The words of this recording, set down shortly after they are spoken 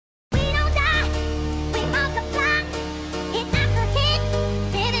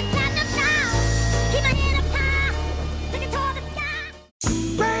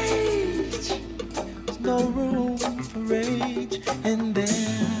and there's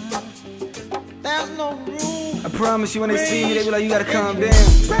no room. I promise you when they see me, they be like, you gotta calm down.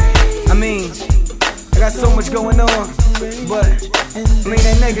 I mean, I got so much going on, but I mean,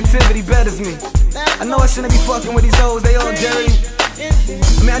 that negativity betters me. I know I shouldn't be fucking with these hoes, they all dirty.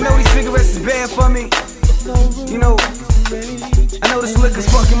 I mean, I know these cigarettes is bad for me. You know, I know this liquor's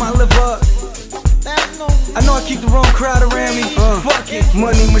fucking my liver up. I know I keep the wrong crowd around me. Fuck it.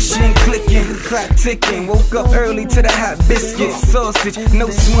 Money machine clicking, clock ticking. Woke up early to the hot biscuit, sausage, no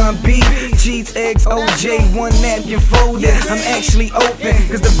swine beef, cheese, eggs, OJ, one napkin folded. I'm actually open,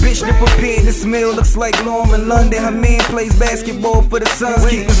 cause the bitch that prepared this meal looks like Lauren London. Her man plays basketball for the Suns,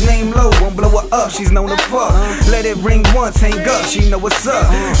 keep his name low, won't blow her up, she's known to fuck. Let it ring once, hang up, she know what's up.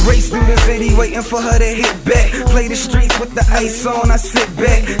 Race through the city, waiting for her to hit back. Play the streets with the ice on, I sit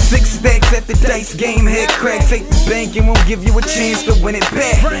back. 6 stacks at the dice game, head crack. Take the bank and won't give you a chance to win it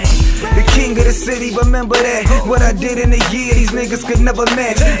back. The king of the city, remember that. What I did in a year, these niggas could never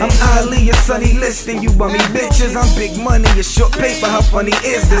match. I'm Ali, a Sunny Liston, you bummy bitches. I'm big money, a short paper, how funny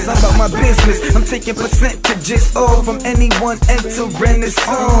is this? I'm about my business, I'm taking percentages off from anyone entering this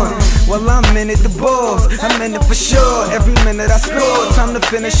on. While I'm in it, the balls, I'm in it for sure. Every minute I score, time to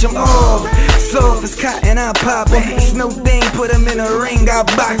finish them off. Soft as cotton, I pop them. It's no thing, put them in a ring, I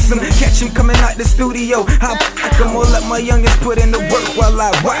box them. Catch them coming out the studio, I pack them. Or let my youngest put in the work while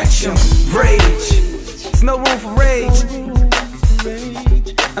I watch them. Rage, there's no room for rage.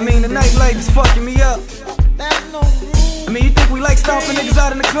 I mean, the nightlife is fucking me up. I mean, you think we like stomping niggas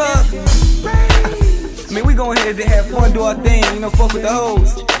out in the club? I mean, we gon' ahead to have fun, do our thing, you know, fuck with the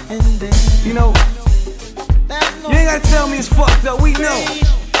hoes. You know, you ain't gotta tell me it's fucked up, we know.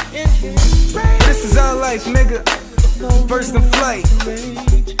 This is our life, nigga. First in flight.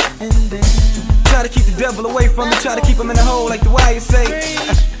 Try to keep the devil away from me, try to keep him in the hole like the wire say.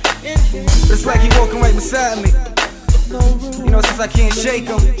 It's like he walking right beside me. You know, since I can't shake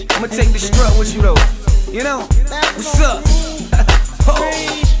him, I'ma take the strut with you though. You know, what's up?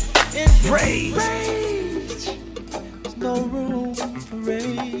 Rage. There's no room for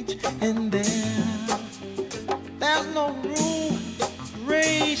rage, and